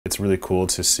really cool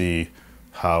to see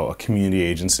how a community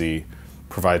agency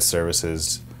provides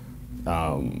services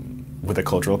with a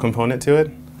cultural component to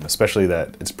it, especially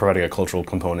that it's providing a cultural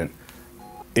component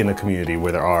in a community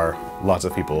where there are lots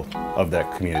of people of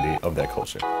that community, of that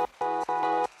culture.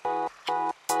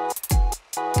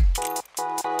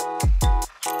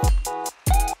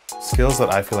 Skills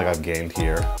that I feel like I've gained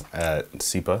here at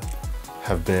SIPA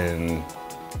have been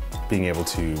being able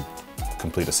to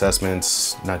complete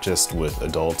assessments, not just with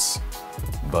adults,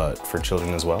 but for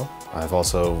children as well. I've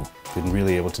also been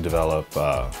really able to develop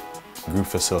group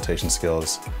facilitation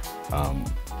skills,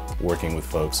 working with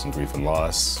folks in grief and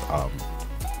loss,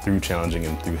 through challenging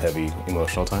and through heavy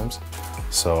emotional times.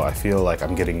 So I feel like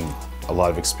I'm getting a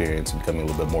lot of experience and becoming a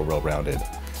little bit more well-rounded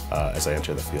as I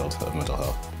enter the field of mental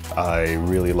health. I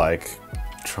really like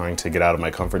trying to get out of my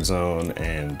comfort zone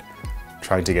and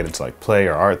trying to get into like play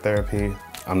or art therapy.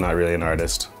 I'm not really an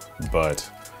artist, but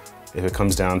if it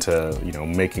comes down to, you know,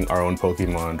 making our own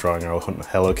Pokemon, drawing our own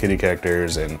Hello Kitty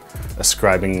characters and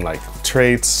ascribing like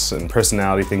traits and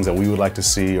personality things that we would like to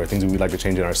see or things that we'd like to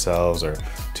change in ourselves or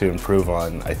to improve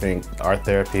on, I think art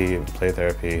therapy and play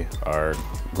therapy are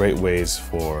great ways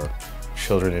for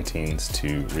children and teens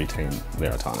to retain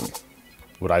their autonomy.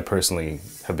 What I personally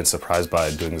have been surprised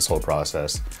by doing this whole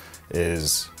process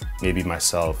is maybe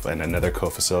myself and another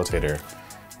co-facilitator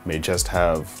may just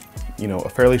have, you know, a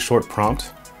fairly short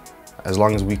prompt. As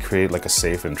long as we create like a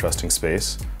safe and trusting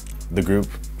space, the group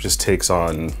just takes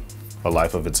on a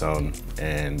life of its own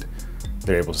and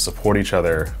they're able to support each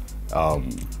other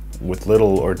with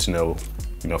little or to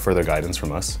no, further guidance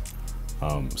from us.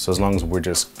 So as long as we're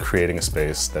just creating a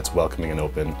space that's welcoming and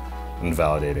open and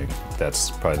validating, that's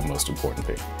probably the most important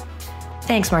thing.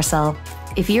 Thanks, Marcel.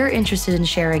 If you're interested in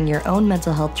sharing your own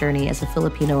mental health journey as a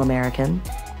Filipino American,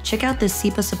 check out this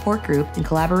SIPA support group in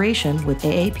collaboration with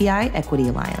AAPI Equity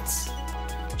Alliance.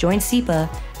 Join SIPA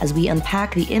as we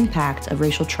unpack the impact of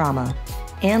racial trauma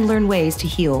and learn ways to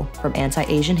heal from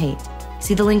anti-Asian hate.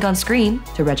 See the link on screen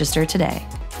to register today.